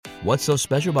What's so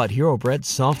special about Hero Bread's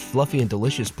soft, fluffy, and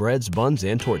delicious breads, buns,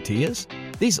 and tortillas?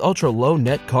 These ultra-low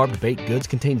net-carb baked goods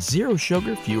contain zero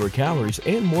sugar, fewer calories,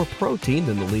 and more protein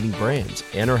than the leading brands,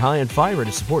 and are high in fiber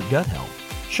to support gut health.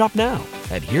 Shop now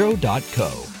at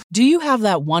Hero.co. Do you have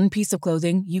that one piece of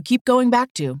clothing you keep going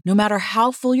back to, no matter how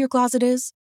full your closet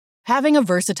is? Having a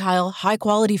versatile,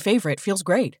 high-quality favorite feels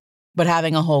great, but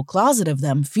having a whole closet of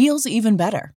them feels even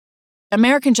better.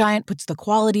 American Giant puts the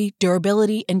quality,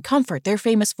 durability, and comfort they're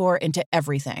famous for into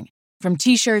everything, from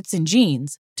t-shirts and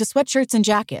jeans to sweatshirts and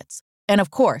jackets, and of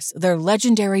course, their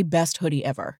legendary best hoodie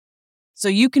ever. So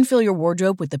you can fill your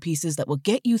wardrobe with the pieces that will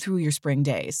get you through your spring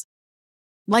days.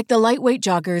 Like the lightweight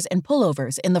joggers and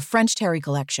pullovers in the French Terry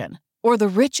collection, or the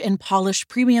rich and polished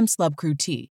premium Slub Crew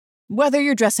tee. Whether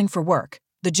you're dressing for work,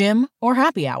 the gym, or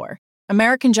happy hour,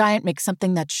 American Giant makes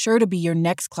something that's sure to be your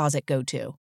next closet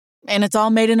go-to. And it's all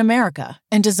made in America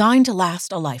and designed to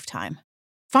last a lifetime.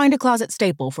 Find a closet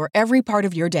staple for every part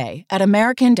of your day at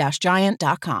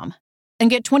American-Giant.com and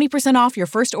get 20% off your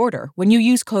first order when you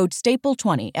use code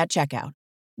STAPLE20 at checkout.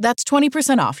 That's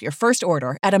 20% off your first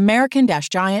order at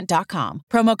American-Giant.com.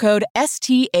 Promo code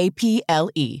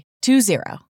STAPLE20.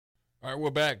 All right, we're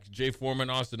back. Jay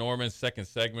Foreman, Austin Orman, second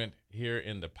segment here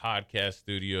in the podcast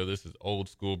studio. This is Old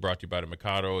School, brought to you by the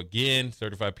Mikado. Again,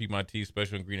 certified Piedmontese,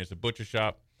 special ingredients at Butcher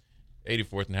Shop,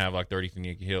 84th and Havelock, 30th and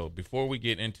Yankee Hill. Before we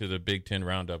get into the Big Ten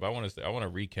roundup, I want to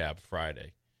recap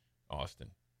Friday, Austin.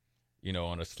 You know,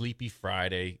 on a sleepy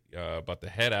Friday, about to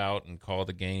head out and call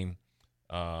the game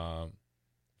for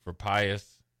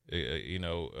Pius.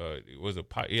 It was the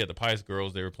Pius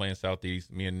girls. They were playing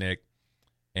Southeast, me and Nick.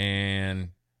 And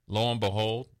lo and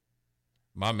behold,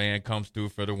 my man comes through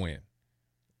for the win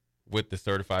with the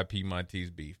certified Piedmontese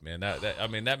beef, man.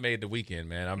 That made the weekend,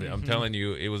 man. I'm telling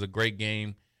you, it was a great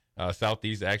game.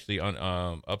 Southeast actually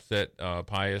upset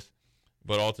Pius,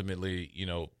 but ultimately, you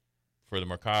know, for the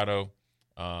Mercado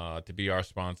to be our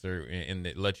sponsor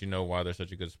and let you know why they're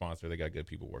such a good sponsor. They got good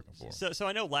people working for them. So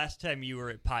I know last time you were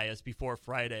at Pius before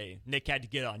Friday, Nick had to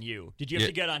get on you. Did you have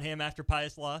to get on him after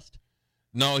Pius lost?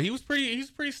 No, he was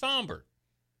pretty somber.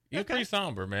 He was pretty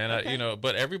somber, man. Okay.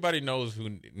 But everybody knows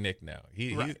who Nick now.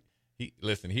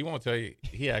 Listen, he won't tell you.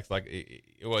 He acts like,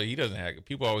 he doesn't act.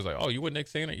 People are always like, oh, you with Nick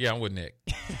Sainer? Yeah, I'm with Nick.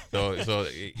 so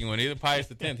when he's the Pius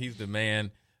the 10th, he's the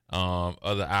man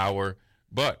of the hour.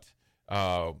 But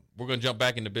we're going to jump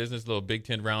back into business, a little Big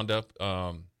Ten roundup.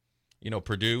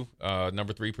 Purdue,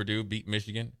 number 3 Purdue beat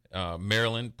Michigan.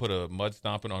 Maryland put a mud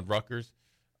stomping on Rutgers.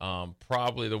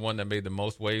 Probably the one that made the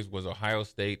most waves was Ohio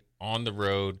State on the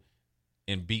road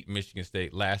and beat Michigan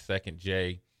State last second,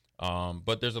 Jay.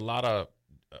 But there's a lot of,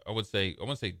 I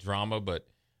wouldn't say drama, but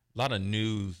a lot of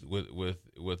news with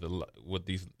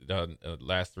these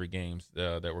last 3 games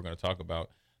that we're going to talk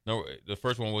about. No, the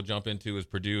first one we'll jump into is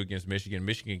Purdue against Michigan.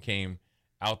 Michigan came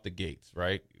out the gates,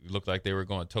 right? It looked like they were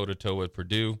going toe-to-toe with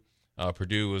Purdue.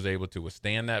 Purdue was able to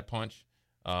withstand that punch.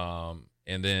 And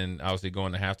then, obviously,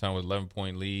 going to halftime with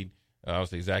 11-point lead.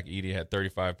 Obviously, Zach Edey had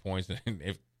 35 points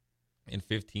and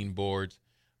 15 boards.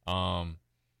 And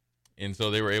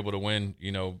so they were able to win,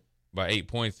 by 8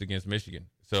 points against Michigan.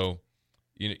 So,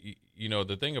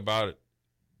 the thing about it,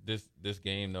 this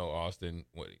game, though, Austin,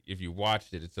 if you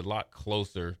watched it, it's a lot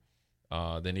closer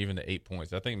than even the 8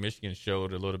 points. I think Michigan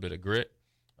showed a little bit of grit.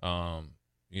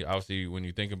 Obviously, when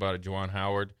you think about it, Juwan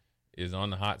Howard is on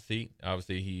the hot seat.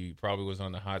 Obviously, he probably was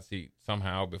on the hot seat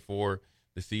somehow before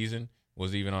the season,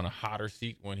 was even on a hotter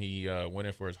seat when he went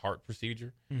in for his heart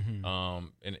procedure. Mm-hmm.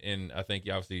 And I think,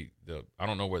 obviously, I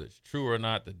don't know whether it's true or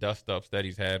not, the dust-ups that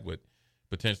he's had with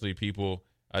potentially people.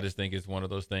 I just think it's one of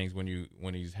those things when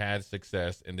he's had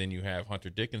success, and then you have Hunter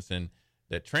Dickinson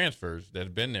that transfers, that's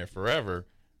been there forever.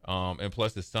 And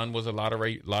plus, his son was a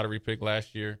lottery pick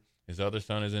last year. His other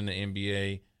son is in the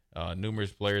NBA.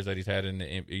 Numerous players that he's had in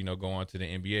the go on to the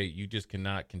NBA. You just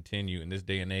cannot continue in this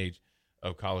day and age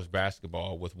of college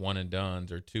basketball with one and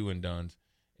dones or two and dones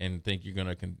and think you're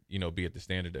gonna be at the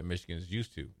standard that Michigan is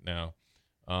used to. Now,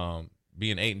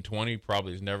 being 8-20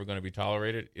 probably is never going to be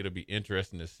tolerated. It'll be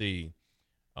interesting to see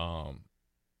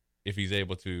if he's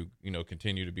able to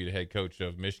continue to be the head coach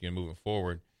of Michigan moving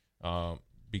forward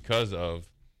because of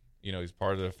he's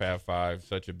part of the Fab Five,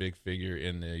 such a big figure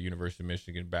in the University of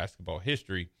Michigan basketball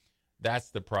history.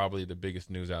 That's probably the biggest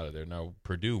news out of there. Now,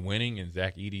 Purdue winning and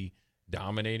Zach Edey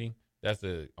dominating, that's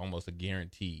almost a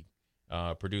guaranteed.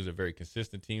 Purdue's a very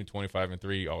consistent team,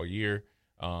 25-3 all year.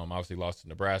 Obviously lost to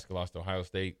Nebraska, lost to Ohio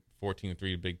State, 14-3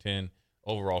 to Big Ten.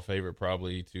 Overall favorite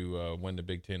probably to win the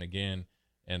Big Ten again,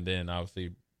 and then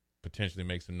obviously potentially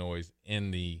make some noise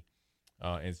in the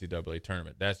NCAA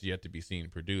tournament. That's yet to be seen.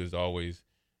 Purdue is always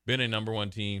been a number one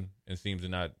team and seems to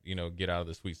not, get out of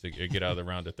the Sweet Six or get out of the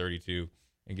round of 32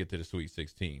 and get to the Sweet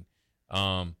 16.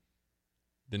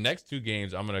 The next two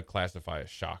games I'm going to classify as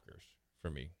shockers for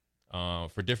me,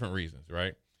 for different reasons,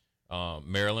 right?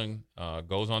 Maryland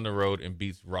goes on the road and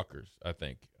beats Rutgers, I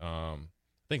think. I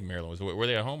think Maryland were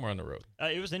they at home or on the road?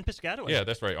 It was in Piscataway. Yeah,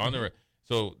 that's right, on the road.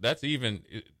 So that's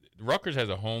Rutgers has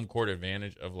a home court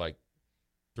advantage of like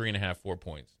 3.5, 4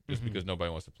 points just because nobody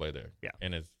wants to play there. Yeah.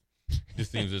 And it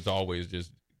just seems it's always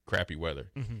just crappy weather.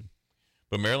 Mm-hmm.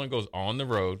 But Maryland goes on the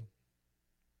road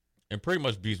and pretty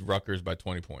much beats Rutgers by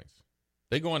 20 points.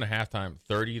 They go into halftime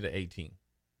 30-18.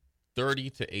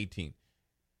 30-18.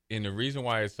 And the reason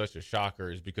why it's such a shocker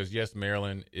is because, yes,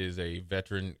 Maryland is a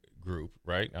veteran group,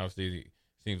 right? Obviously, it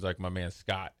seems like my man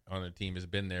Scott on the team has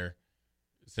been there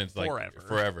since like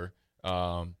forever.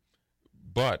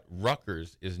 But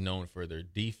Rutgers is known for their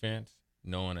defense,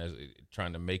 known as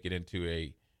trying to make it into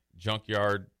a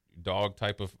junkyard dog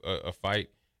type of a fight,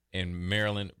 and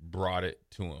Maryland brought it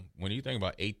to them. When you think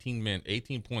about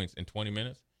 18 points in 20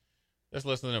 minutes, that's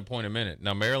less than a point a minute.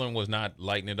 Now, Maryland was not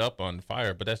lighting it up on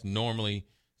fire, but that's normally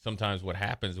sometimes what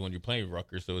happens when you're playing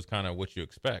Rutgers, so it's kind of what you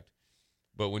expect.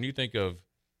 But when you think of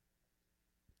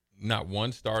not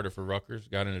one starter for Rutgers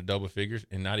got into double figures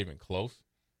and not even close,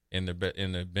 and the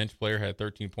bench player had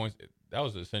 13 points, that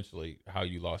was essentially how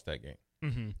you lost that game.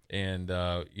 Mm-hmm. And,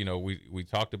 we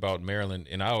talked about Maryland,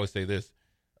 and I always say this,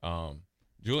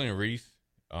 Julian Reese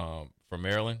from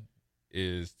Maryland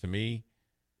is, to me,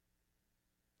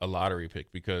 a lottery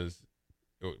pick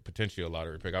potentially a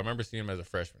lottery pick. I remember seeing him as a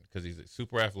freshman because he's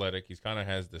super athletic. He's kind of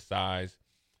has the size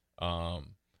of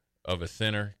a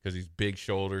center because he's big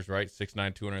shoulders, right?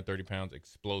 6'9", 230 pounds,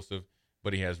 explosive,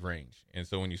 but he has range. And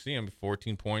so when you see him,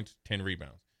 14 points, 10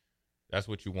 rebounds. That's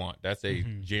what you want. That's a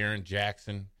Jaren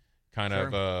Jackson kind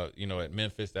of, at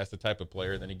Memphis. That's the type of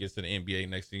player. Then he gets to the NBA.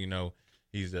 Next thing you know,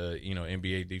 he's a,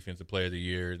 NBA Defensive Player of the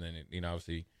Year. And then,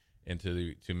 obviously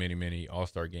into many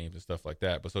All-Star games and stuff like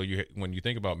that. But so when you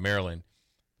think about Maryland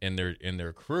and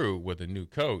their crew with a new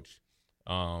coach,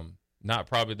 not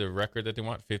probably the record that they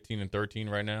want, 15-13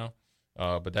 right now,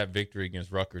 but that victory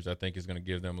against Rutgers, I think, is going to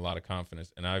give them a lot of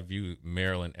confidence. And I view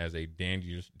Maryland as a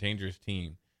dangerous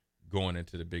team going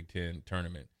into the Big Ten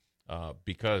tournament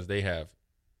because they have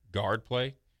guard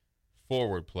play,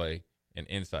 forward play, and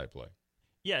inside play.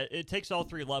 Yeah, it takes all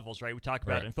three levels, right? We talk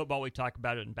about it in football, we talk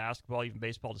about it in basketball, even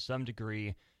baseball to some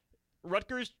degree.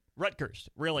 Rutgers,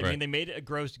 really. Right. I mean, they made it a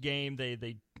gross game.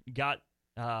 They got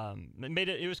made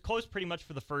it. It was close pretty much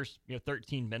for the first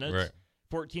 13 minutes, right.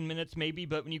 14 minutes maybe.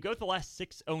 But when you go to the last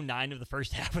 6:09 of the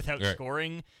first half without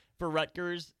scoring for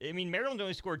Rutgers, I mean, Maryland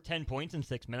only scored 10 points in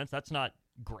 6 minutes. That's not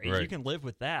great. Right. You can live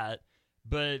with that.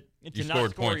 But to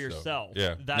not score points, yourself,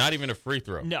 not even a free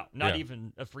throw. No, not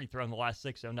even a free throw in the last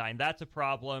 6:09. That's a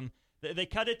problem. They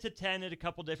cut it to 10 at a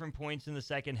couple different points in the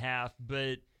second half,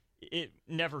 but it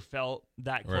never felt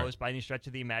that close by any stretch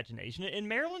of the imagination. And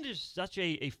Maryland is such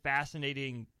a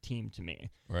fascinating team to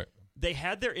me. Right. They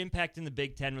had their impact in the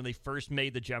Big Ten when they first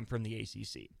made the jump from the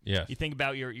ACC. Yes. You think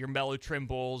about your Melo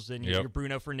Trimbles and your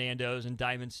Bruno Fernandos and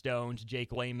Diamond Stones,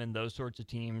 Jake Layman, those sorts of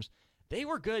teams. They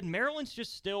were good. Maryland's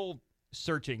just still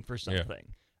searching for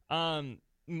something. Yeah.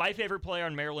 My favorite player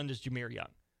on Maryland is Jameer Young.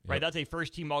 Right, that's a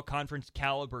first-team all-conference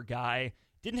caliber guy.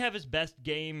 Didn't have his best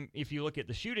game if you look at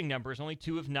the shooting numbers. Only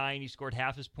 2 of 9. He scored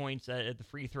half his points at the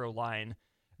free throw line,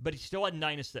 but he still had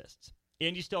 9 assists,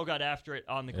 and he still got after it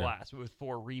on the glass with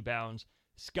 4 rebounds.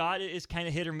 Scott is kind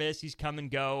of hit or miss. He's come and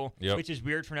go, which is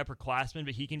weird for an upperclassman,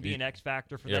 but he can be an X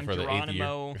factor for them. For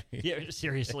Geronimo,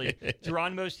 seriously,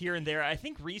 Geronimo's here and there. I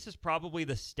think Reese is probably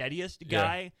the steadiest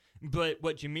guy. But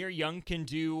what Jameer Young can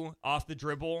do off the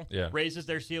dribble raises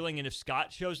their ceiling. And if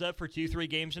Scott shows up for 2-3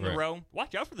 games in a row,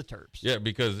 watch out for the Terps. Yeah,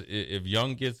 because if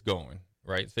Young gets going,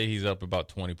 right, say he's up about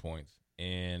 20 points,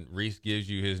 and Reese gives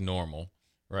you his normal,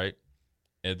 right,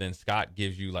 and then Scott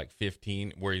gives you like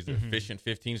 15, where he's efficient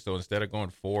 15. So instead of going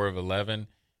 4 of 11,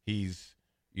 he's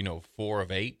 4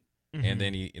 of 8, and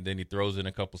then he throws in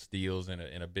a couple steals and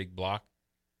a big block.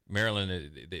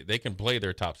 Maryland, they can play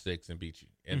their top 6 and beat you,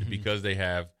 and because they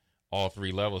have all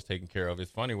 3 levels taken care of.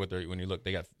 It's funny when you look,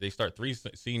 they start 3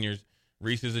 seniors.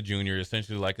 Reese is a junior,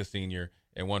 essentially like a senior,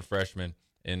 and 1 freshman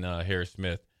in Harris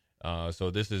Smith. So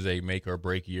this is a make or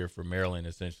break year for Maryland,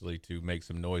 essentially, to make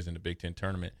some noise in the Big Ten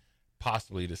tournament,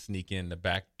 possibly to sneak in the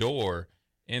back door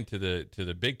into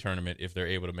the big tournament if they're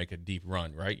able to make a deep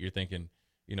run. Right? You're thinking,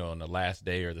 on the last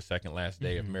day or the second last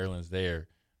day, if Maryland's there,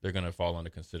 they're going to fall under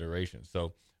consideration.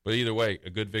 So, but either way, a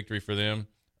good victory for them.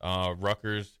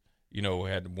 Rutgers,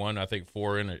 had won, I think,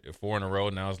 4 in a row.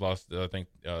 Now has lost, I think,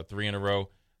 3 in a row.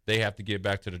 they have to get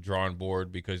back to the drawing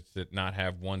board because to not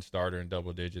have one starter in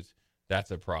double digits,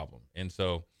 that's a problem. And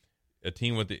so a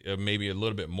team with maybe a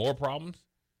little bit more problems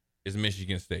is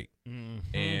Michigan State.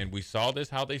 Mm-hmm. And we saw this,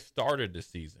 how they started the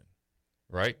season,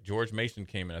 right? George Mason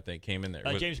came in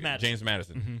there. James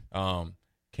Madison. Mm-hmm.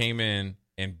 Came in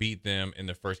and beat them in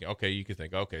the first game. Okay, you could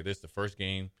think, okay, this is the first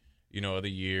game, of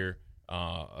the year,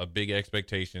 a big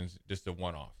expectations, just a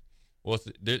one-off. Well,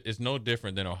 it's no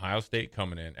different than Ohio State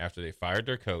coming in after they fired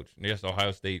their coach. And yes,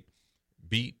 Ohio State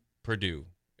beat Purdue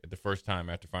the first time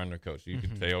after firing their coach. You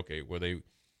could say, okay, well,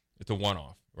 it's a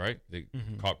one-off, right? They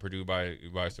caught Purdue by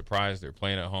surprise. They're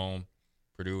playing at home.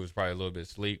 Purdue was probably a little bit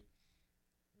asleep.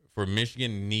 For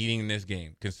Michigan needing this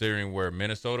game, considering where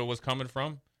Minnesota was coming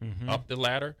from, up the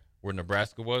ladder, where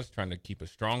Nebraska was, trying to keep a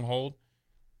stronghold,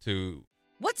 to...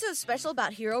 What's so special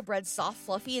about Hero Bread's soft,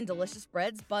 fluffy, and delicious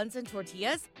breads, buns, and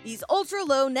tortillas? These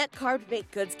ultra-low net-carb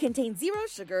baked goods contain zero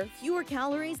sugar, fewer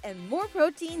calories, and more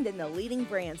protein than the leading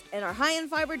brands, and are high in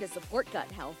fiber to support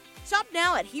gut health. Shop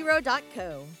now at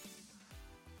hero.co.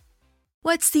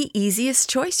 What's the easiest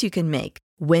choice you can make?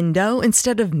 Window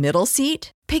instead of middle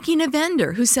seat? Picking a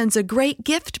vendor who sends a great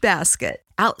gift basket?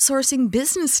 Outsourcing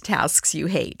business tasks you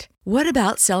hate? What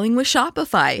about selling with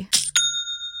Shopify?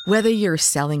 Whether you're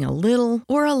selling a little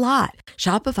or a lot,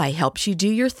 Shopify helps you do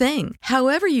your thing,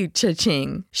 however you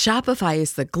cha-ching. Shopify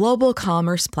is the global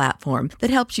commerce platform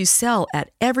that helps you sell at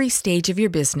every stage of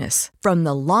your business. From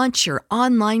the launch your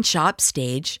online shop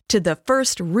stage to the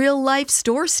first real-life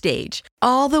store stage,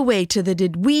 all the way to the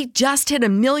did we just hit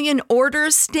 1 million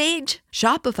orders stage.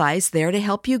 Shopify's there to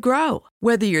help you grow.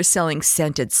 Whether you're selling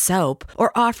scented soap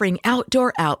or offering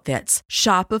outdoor outfits,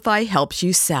 Shopify helps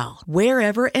you sell.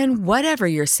 Wherever and whatever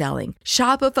you're selling,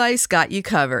 Shopify's got you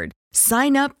covered.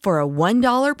 Sign up for a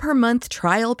 $1 per month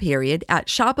trial period at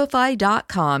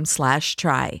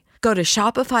shopify.com/try. Go to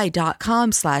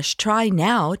shopify.com/try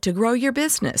now to grow your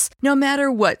business, no matter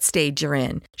what stage you're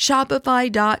in.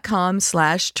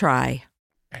 Shopify.com/try.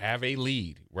 Have a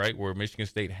lead, right, where Michigan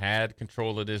State had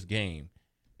control of this game,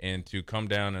 and to come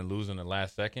down and lose in the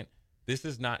last second. This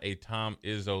is not a Tom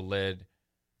Izzo-led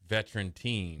veteran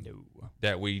team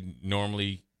that we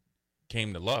normally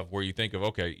came to love, where you think of,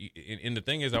 okay, and the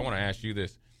thing is, I want to ask you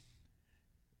this.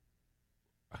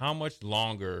 How much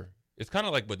longer, it's kind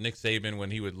of like with Nick Saban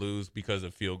when he would lose because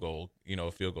of field goal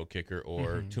kicker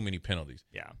or too many penalties.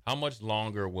 Yeah. How much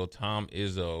longer will Tom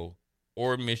Izzo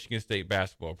or Michigan State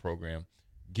basketball program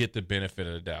get the benefit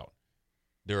of the doubt?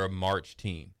 They're a March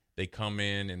team. They come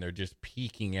in and they're just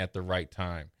peaking at the right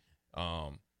time.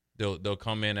 They'll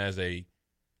come in as a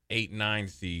 8-9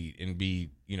 seed and be,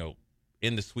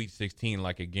 in the Sweet 16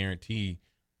 like a guarantee.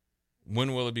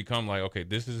 When will it become like, okay,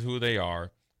 this is who they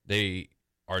are. They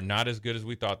are not as good as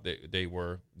we thought they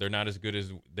were. They're not as good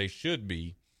as they should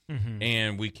be.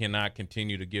 And we cannot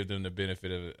continue to give them the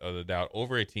benefit of the doubt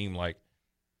over a team like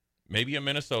maybe a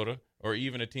Minnesota or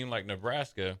even a team like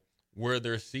Nebraska, where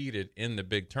they're seeded in the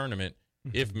big tournament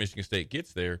if Michigan State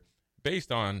gets there,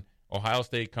 based on Ohio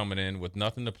State coming in with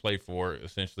nothing to play for,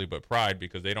 essentially, but pride,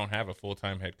 because they don't have a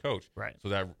full-time head coach. Right. So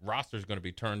that roster is going to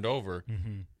be turned over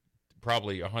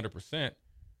probably 100%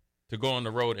 to go on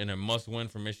the road in a must-win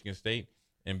for Michigan State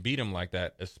and beat them like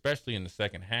that, especially in the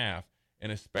second half,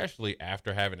 and especially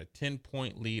after having a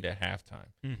 10-point lead at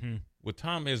halftime. With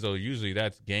Tom Izzo, usually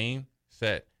that's game,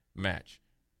 set, match.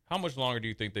 How much longer do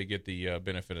you think they get the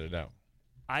benefit of the doubt?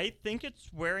 I think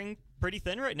it's wearing pretty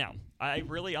thin right now. I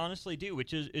really honestly do,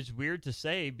 which is weird to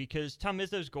say because Tom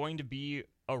Izzo's going to be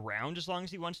around as long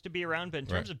as he wants to be around. But in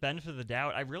terms of benefit of the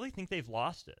doubt, I really think they've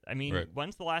lost it. I mean,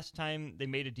 when's the last time they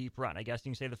made a deep run? I guess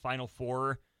you can say the Final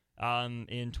Four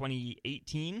in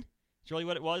 2018. It's really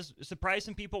what it was. Surprised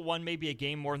some people, won maybe a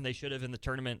game more than they should have in the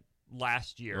tournament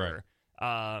last year.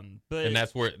 But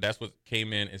that's what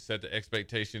came in and set the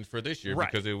expectations for this year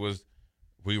because it was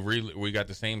we got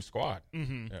the same squad.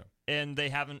 Yeah. And they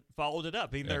haven't followed it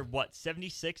up. I mean, they're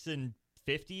 76-50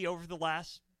 over the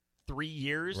last 3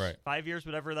 years, 5 years,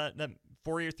 whatever that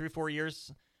 4 years, 4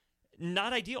 years.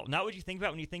 Not ideal. Not what you think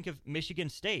about when you think of Michigan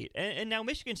State. And now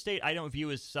Michigan State, I don't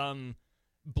view as some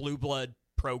blue blood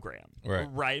program,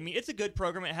 right? I mean, it's a good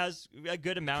program. It has a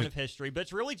good amount of history, but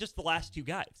it's really just the last two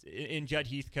guys in Judd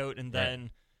Heathcote and then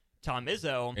Tom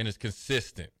Izzo. And it's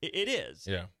consistent. It is.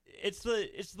 Yeah. It's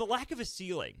the lack of a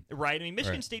ceiling, right? I mean,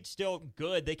 Michigan State's still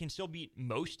good. They can still beat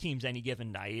most teams any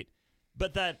given night.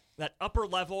 But that upper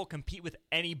level, compete with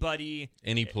anybody,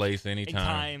 any place,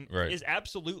 anytime, is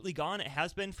absolutely gone. It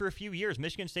has been for a few years.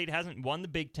 Michigan State hasn't won the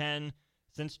Big Ten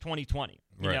since 2020,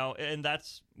 you know, and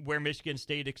that's where Michigan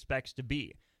State expects to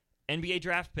be. NBA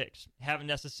draft picks haven't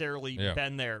necessarily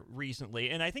been there recently.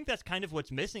 And I think that's kind of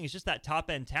what's missing is just that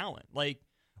top-end talent. Like,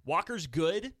 Walker's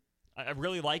good. I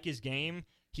really like his game.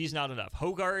 He's not enough.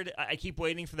 Hogard, I keep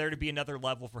waiting for there to be another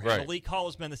level for him. Right. Malik Hall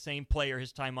has been the same player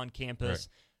his time on campus.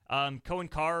 Right. Cohen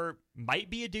Carr might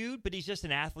be a dude, but he's just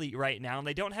an athlete right now, and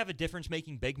they don't have a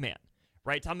difference-making big man.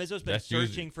 Right? Tom Izzo's been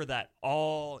searching for that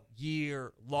all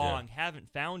year long, haven't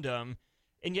found him.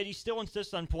 And yet he still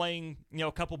insists on playing,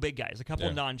 a couple big guys, a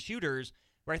couple non-shooters,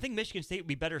 where I think Michigan State would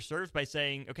be better served by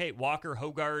saying, okay, Walker,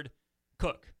 Hogard,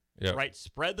 Cook, right?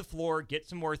 Spread the floor, get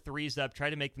some more threes up, try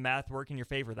to make the math work in your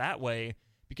favor that way.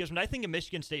 Because when I think of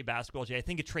Michigan State basketball, Jay, I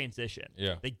think of transition.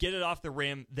 Yeah. They get it off the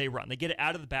rim, they run. They get it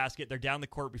out of the basket, they're down the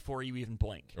court before you even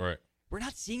blink. Right. We're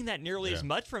not seeing that nearly as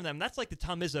much from them. That's like the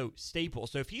Tom Izzo staple.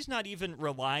 So if he's not even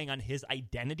relying on his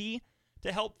identity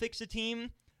to help fix a team,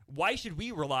 why should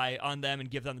we rely on them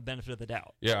and give them the benefit of the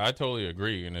doubt? Yeah, I totally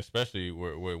agree, and especially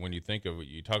when you think of it,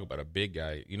 you talk about a big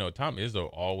guy. Tom Izzo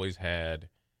always had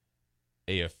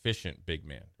a efficient big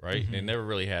man, right? Mm-hmm. They never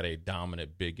really had a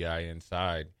dominant big guy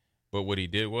inside. But what he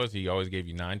did was he always gave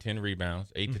you 9-10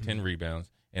 rebounds, 8 to 10 rebounds,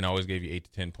 and always gave you 8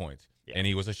 to 10 points. Yeah. And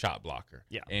he was a shot blocker.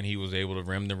 Yeah. And he was able to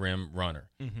rim the rim runner.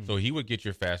 Mm-hmm. So he would get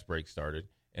your fast break started,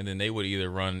 and then they would either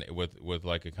run with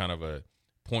like a kind of a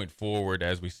point forward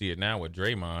as we see it now with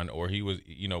Draymond, or he was,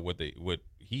 what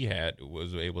he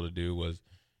was able to do was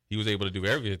he was able to do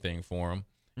everything for him.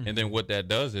 Mm-hmm. And then what that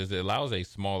does is it allows a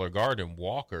smaller guard in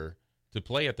Walker to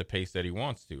play at the pace that he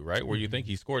wants to, right? Where you think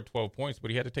he scored 12 points,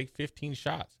 but he had to take 15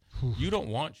 shots. You don't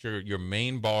want your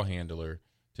main ball handler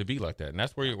to be like that. And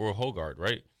that's where Hogard,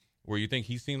 right? Where you think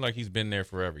he seemed like he's been there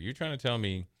forever. You're trying to tell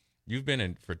me you've been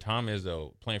playing for Tom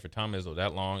Izzo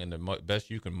that long, and the best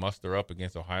you can muster up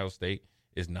against Ohio State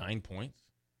is 9 points,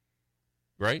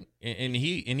 right? And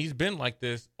he's been like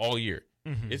this all year.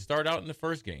 Mm-hmm. It started out in the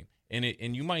first game, and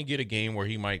you might get a game where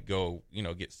he might go,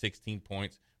 get 16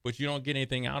 points, but you don't get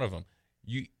anything out of him.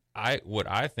 What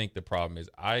I think the problem is,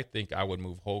 I think I would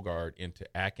move Hogard into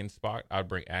Atkins' spot. I'd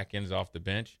bring Atkins off the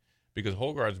bench because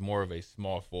Hogard's more of a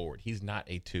small forward. He's not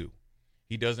a 2.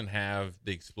 He doesn't have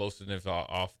the explosiveness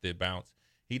off the bounce.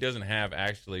 He doesn't have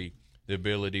actually the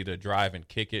ability to drive and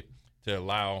kick it to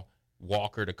allow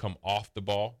Walker to come off the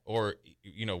ball. Or,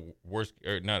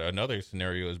 another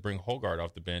scenario is bring Hogard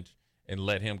off the bench and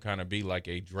let him kind of be like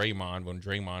a Draymond when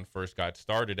Draymond first got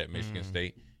started at Michigan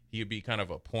State. He would be kind of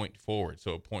a point forward,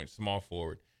 so a point small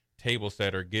forward, table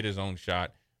setter, get his own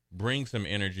shot, bring some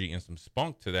energy and some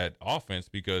spunk to that offense,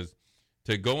 because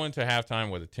to go into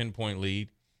halftime with a 10-point lead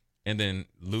and then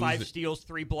lose 5 steals,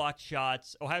 3 blocked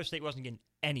shots, Ohio State wasn't getting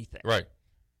anything. Right.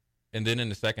 And then in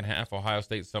the second half, Ohio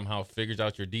State somehow figures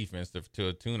out your defense to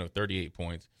a tune of 38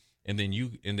 points, and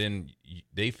then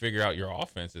they figure out your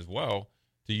offense as well,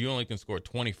 so you only can score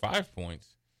 25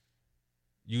 points.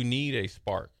 You need a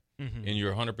spark. Mm-hmm. And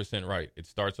you're 100% right. It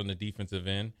starts on the defensive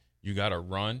end. You got to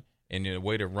run, and the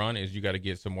way to run is you got to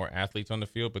get some more athletes on the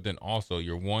field, but then also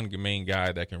your one main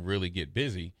guy that can really get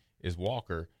busy is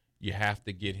Walker. You have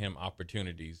to get him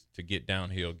opportunities to get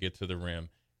downhill, get to the rim,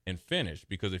 and finish,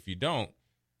 because if you don't,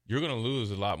 you're going to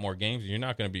lose a lot more games, and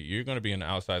you're going to be on the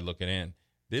outside looking in.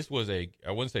 This was I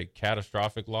wouldn't say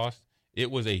catastrophic loss.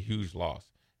 It was a huge loss.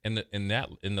 And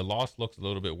the loss looks a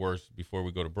little bit worse before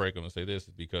we go to break. I'm going to say this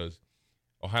is because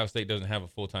Ohio State doesn't have a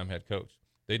full-time head coach.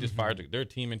 They just fired their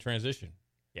team in transition.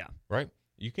 Yeah. Right?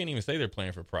 You can't even say they're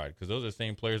playing for pride, because those are the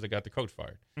same players that got the coach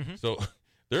fired. Mm-hmm. So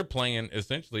they're playing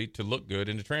essentially to look good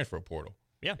in the transfer portal.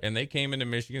 Yeah. And they came into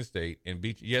Michigan State and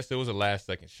beat. Yes, it was a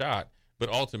last-second shot, but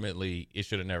ultimately it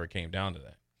should have never came down to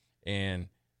that. And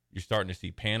you're starting to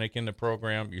see panic in the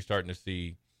program. You're starting to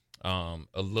see a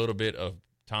little bit of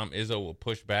Tom Izzo will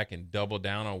push back and double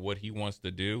down on what he wants to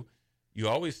do. You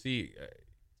always see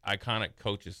iconic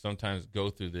coaches sometimes go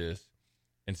through this.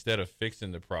 Instead of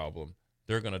fixing the problem,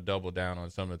 they're going to double down on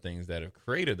some of the things that have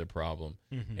created the problem.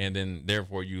 Mm-hmm. And then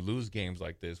therefore you lose games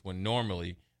like this, when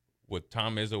normally with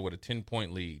Tom Izzo with a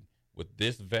 10-point lead, with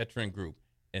this veteran group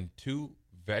and 2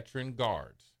 veteran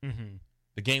guards,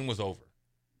 the game was over.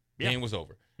 Game was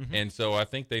over. Mm-hmm. And so I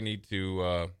think they need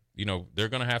to, they're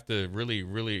going to have to really,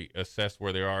 really assess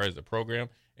where they are as a program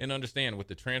and understand with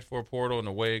the transfer portal and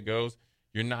the way it goes,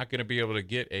 you're not going to be able to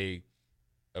get a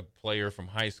player from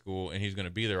high school and he's going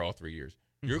to be there all 3 years.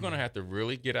 You're going to have to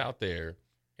really get out there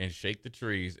and shake the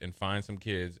trees and find some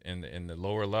kids in the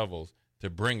lower levels to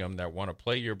bring them that want to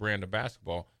play your brand of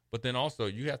basketball. But then also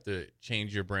you have to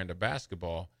change your brand of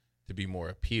basketball to be more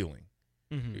appealing.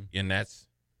 Mm-hmm. And that's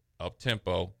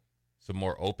up-tempo, some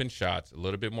more open shots, a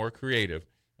little bit more creative,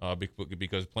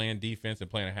 because playing defense and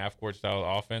playing a half-court style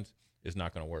offense, it's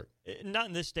not going to work. Not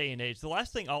in this day and age. The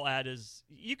last thing I'll add is,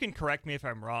 you can correct me if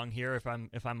I'm wrong here, if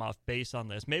I'm off base on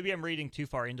this. Maybe I'm reading too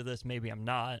far into this. Maybe I'm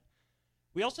not.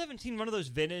 We also haven't seen one of those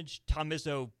vintage Tom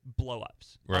Izzo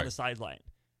blow-ups on the sideline.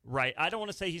 Right. I don't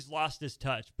want to say he's lost his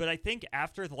touch, but I think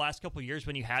after the last couple of years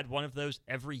when you had one of those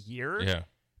every year,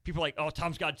 people are like, oh,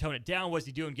 Tom's got to tone it down. What's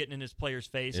he doing getting in his player's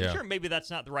face? And sure, maybe that's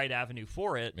not the right avenue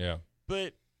for it. Yeah.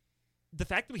 But the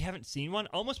fact that we haven't seen one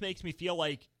almost makes me feel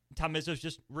like Tom Izzo's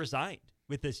just resigned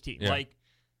with this team. Yeah. Like,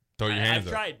 throw your hands I've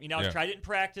up. tried. I've tried it in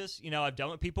practice. I've done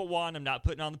what people want. I'm not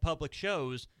putting on the public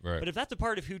shows. Right. But if that's a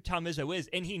part of who Tom Izzo is,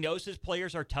 and he knows his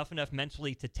players are tough enough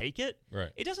mentally to take it,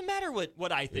 it doesn't matter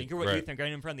what I think or what you think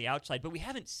right from the outside. But we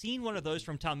haven't seen one of those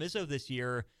from Tom Izzo this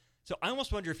year. So I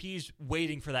almost wonder if he's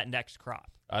waiting for that next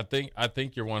crop. I think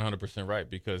you're 100% right,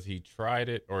 because he tried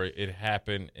it, or it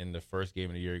happened in the first game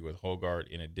of the year with Hogard,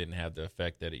 and it didn't have the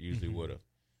effect that it usually would have.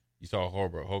 You saw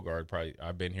Hogard probably,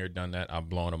 I've been here, done that, I'm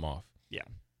blowing him off. Yeah.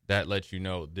 That lets you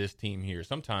know this team here,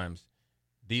 sometimes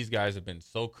these guys have been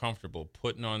so comfortable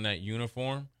putting on that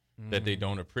uniform that they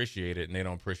don't appreciate it, and they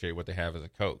don't appreciate what they have as a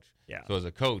coach. Yeah. So as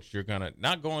a coach, you're going to,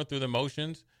 not going through the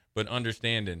motions, but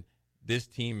understanding this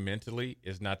team mentally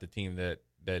is not the team that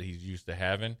he's used to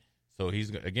having. So he's,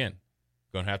 again,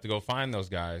 going to have to go find those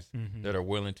guys that are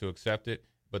willing to accept it,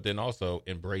 but then also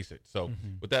embrace it. So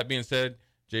with that being said,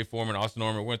 Jay Foreman, Austin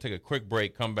Norman, we're going to take a quick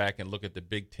break, come back and look at the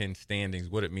Big Ten standings,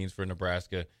 what it means for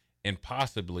Nebraska, and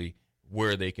possibly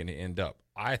where they can end up.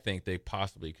 I think they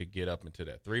possibly could get up into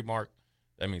that 3 mark.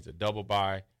 That means a double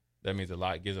bye. That means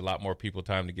gives a lot more people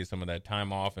time to get some of that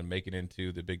time off and make it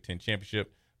into the Big Ten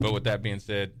championship. But with that being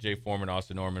said, Jay Foreman,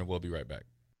 Austin Norman, we'll be right back.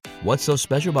 What's so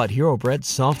special about Hero Bread's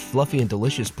soft, fluffy, and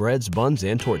delicious breads, buns,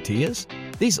 and tortillas?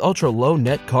 These ultra-low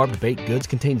net-carb baked goods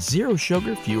contain 0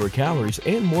 sugar, fewer calories,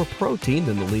 and more protein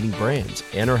than the leading brands,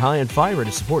 and are high in fiber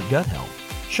to support gut health.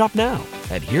 Shop now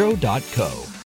at Hero.co.